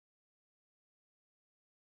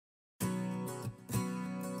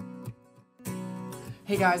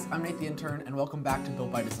Hey guys, I'm Nate the Intern and welcome back to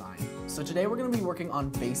Built by Design. So today we're going to be working on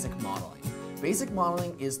basic modeling. Basic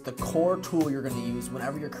modeling is the core tool you're going to use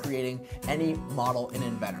whenever you're creating any model in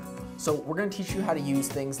Inventor. So we're going to teach you how to use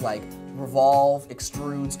things like Revolve,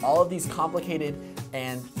 Extrudes, all of these complicated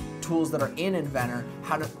and tools that are in Inventor,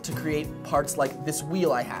 how to create parts like this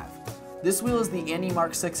wheel I have. This wheel is the Andy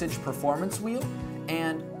Mark 6-inch performance wheel,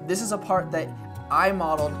 and this is a part that I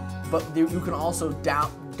modeled, but you can also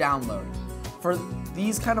download. For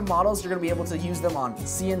these kind of models, you're going to be able to use them on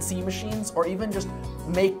CNC machines or even just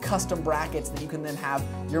make custom brackets that you can then have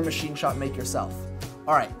your machine shop make yourself.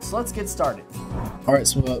 Alright, so let's get started. Alright,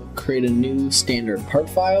 so I'm going to create a new standard part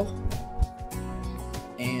file,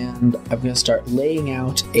 and I'm going to start laying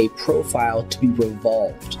out a profile to be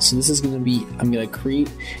revolved. So this is going to be, I'm going to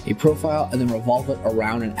create a profile and then revolve it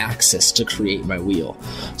around an axis to create my wheel.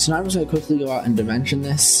 So now I'm just going to quickly go out and dimension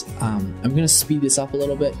this. I'm going to speed this up a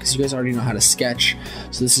little bit because you guys already know how to sketch.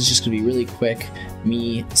 So this is just going to be really quick,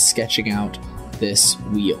 me sketching out this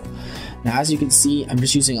wheel. Now, as you can see, I'm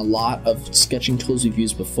just using a lot of sketching tools we've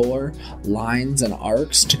used before, lines and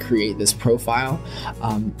arcs to create this profile.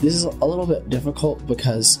 This is a little bit difficult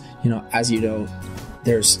because, as you know,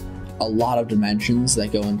 there's a lot of dimensions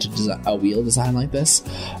that go into a wheel design like this,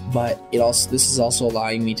 but this is also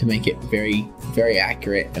allowing me to make it very, very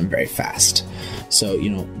accurate and very fast. So,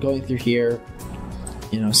 going through here,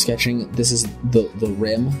 sketching, this is the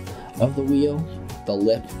rim of the wheel, the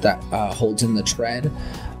lip that holds in the tread.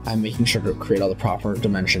 I'm making sure to create all the proper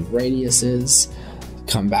dimension radiuses,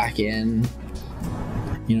 come back in.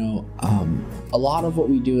 A lot of what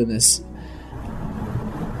we do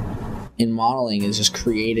in modeling is just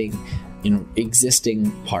creating, existing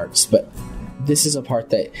parts. But this is a part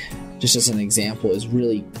that, just as an example, is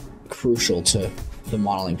really crucial to the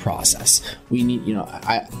modeling process. We need,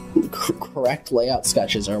 correct layout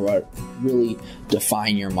sketches are what really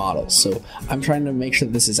define your models. So I'm trying to make sure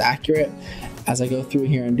that this is accurate as I go through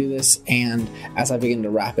here and do this, and as I begin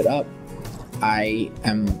to wrap it up, I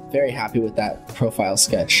am very happy with that profile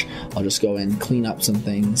sketch. I'll just go in, clean up some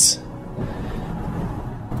things,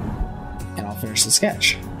 and I'll finish the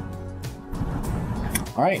sketch.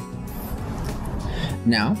 All right.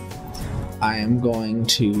 Now, I am going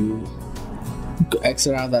to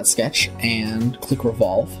exit out of that sketch and click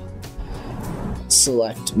Revolve.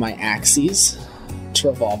 Select my axes to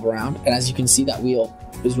revolve around, and as you can see, that wheel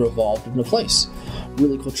is revolved into place.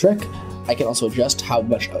 Really cool trick. I can also adjust how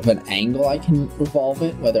much of an angle I can revolve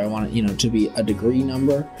it, whether I want it, to be a degree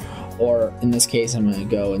number, or in this case, I'm going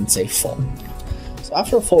to go and say full. So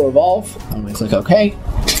after a full revolve, I'm going to click OK.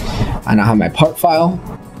 I now have my part file.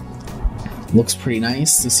 Looks pretty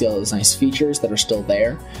nice. You see all those nice features that are still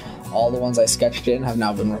there. All the ones I sketched in have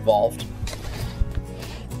now been revolved.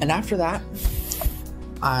 And after that,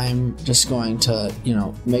 I'm just going to,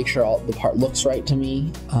 make sure all the part looks right to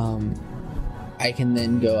me. I can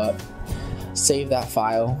then go up, save that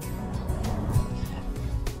file,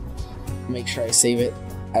 make sure I save it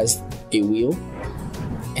as a wheel.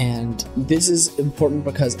 And this is important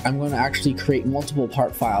because I'm going to actually create multiple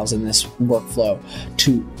part files in this workflow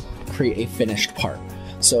to create a finished part.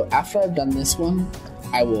 So after I've done this one,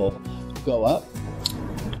 I will go up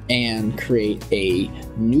and create a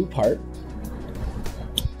new part.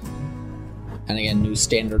 And again, new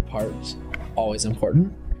standard parts, always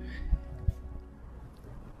important.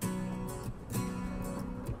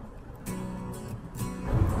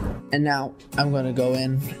 And now I'm going to go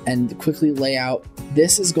in and quickly lay out.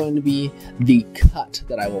 This is going to be the cut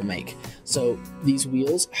that I will make. So these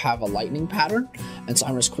wheels have a lightning pattern, and so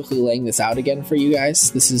I'm just quickly laying this out again for you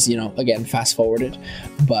guys. This is, again, fast forwarded,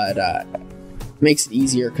 but makes it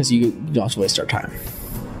easier because you don't have to waste our time.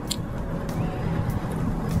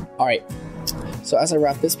 All right. So as I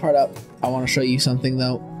wrap this part up, I want to show you something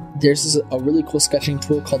though. There's a really cool sketching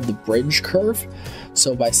tool called the bridge curve.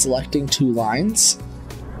 So by selecting two lines,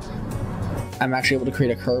 I'm actually able to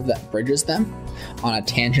create a curve that bridges them on a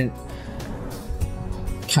tangent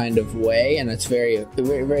kind of way, and it's a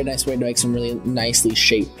very nice way to make some really nicely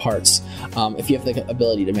shaped parts. If you have the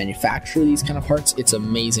ability to manufacture these kind of parts, it's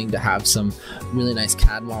amazing to have some really nice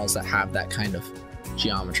CAD models that have that kind of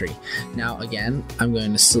geometry. Now again, I'm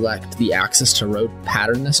going to select the axis to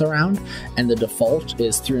pattern this around, and the default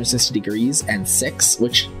is 360 degrees and 6,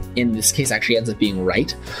 which in this case actually ends up being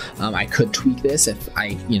right. I could tweak this if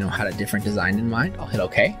I had a different design in mind. I'll hit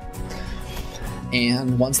OK.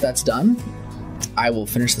 And once that's done, I will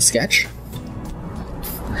finish the sketch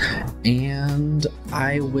and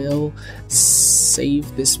I will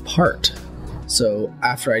save this part. So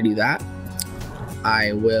after I do that,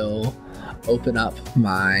 I will open up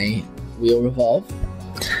my wheel revolve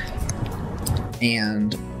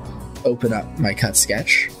and open up my cut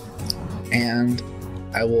sketch, and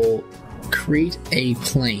I will create a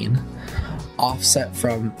plane offset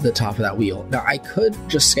from the top of that wheel. Now I could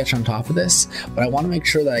just sketch on top of this, but I want to make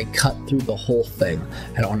sure that I cut through the whole thing.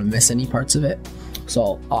 I don't want to miss any parts of it.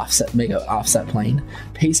 So I'll make an offset plane,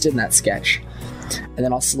 paste in that sketch, and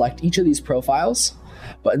then I'll select each of these profiles,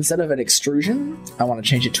 but instead of an extrusion, I want to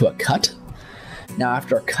change it to a cut. Now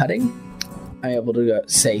after cutting, I'm able to go,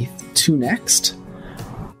 say to next,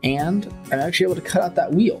 and I'm actually able to cut out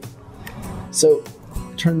that wheel. So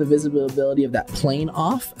turn the visibility of that plane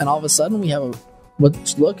off, and all of a sudden we have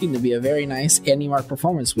what's looking to be a very nice AndyMark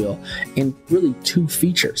performance wheel in really 2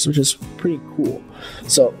 features, which is pretty cool.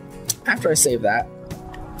 So after I save that,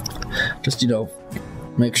 just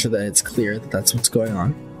make sure that it's clear that that's what's going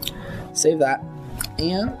on. Save that,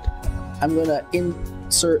 and I'm going to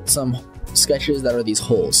insert some sketches that are these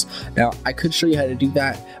holes. Now I could show you how to do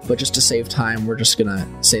that, but just to save time, we're just gonna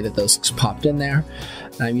say that those popped in there,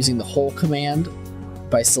 and I'm using the hole command.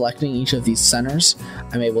 By selecting each of these centers,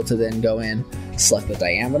 I'm able to then go in, select the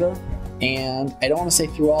diameter, and I don't want to say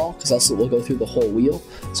through all because else it will go through the whole wheel,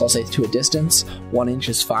 so I'll say to a distance. 1 inch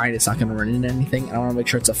is fine, it's not going to run into anything, and I want to make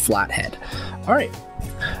sure it's a flat head. Alright,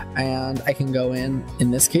 and I can go in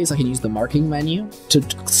this case I can use the marking menu to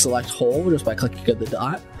select hole just by clicking the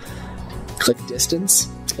dot, click distance,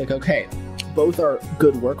 click OK. Both are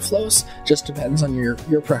good workflows, just depends on your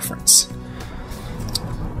preference.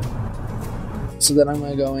 So then I'm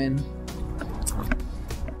going to go in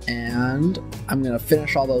and I'm going to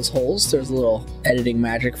finish all those holes. There's a little editing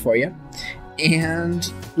magic for you.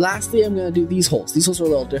 And lastly, I'm going to do these holes. These holes are a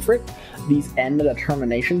little different. These end at a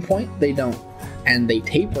termination point. They don't, and they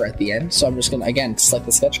taper at the end. So I'm just going to, again, select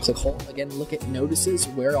the sketch, click hole. Again, look at notices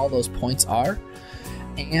where all those points are.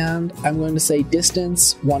 And I'm going to say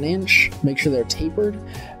distance 1 inch. Make sure they're tapered,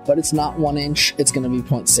 but it's not 1 inch. It's going to be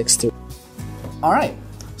 0.63. All right.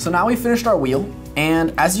 So now we finished our wheel,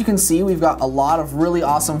 and as you can see, we've got a lot of really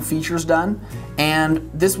awesome features done, and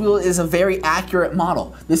this wheel is a very accurate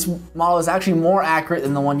model. This model is actually more accurate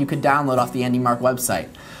than the one you could download off the AndyMark website.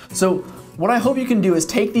 So what I hope you can do is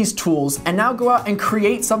take these tools and now go out and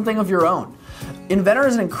create something of your own. Inventor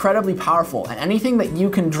is incredibly powerful, and anything that you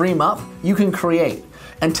can dream up, you can create.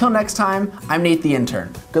 Until next time, I'm Nate the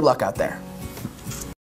Intern. Good luck out there.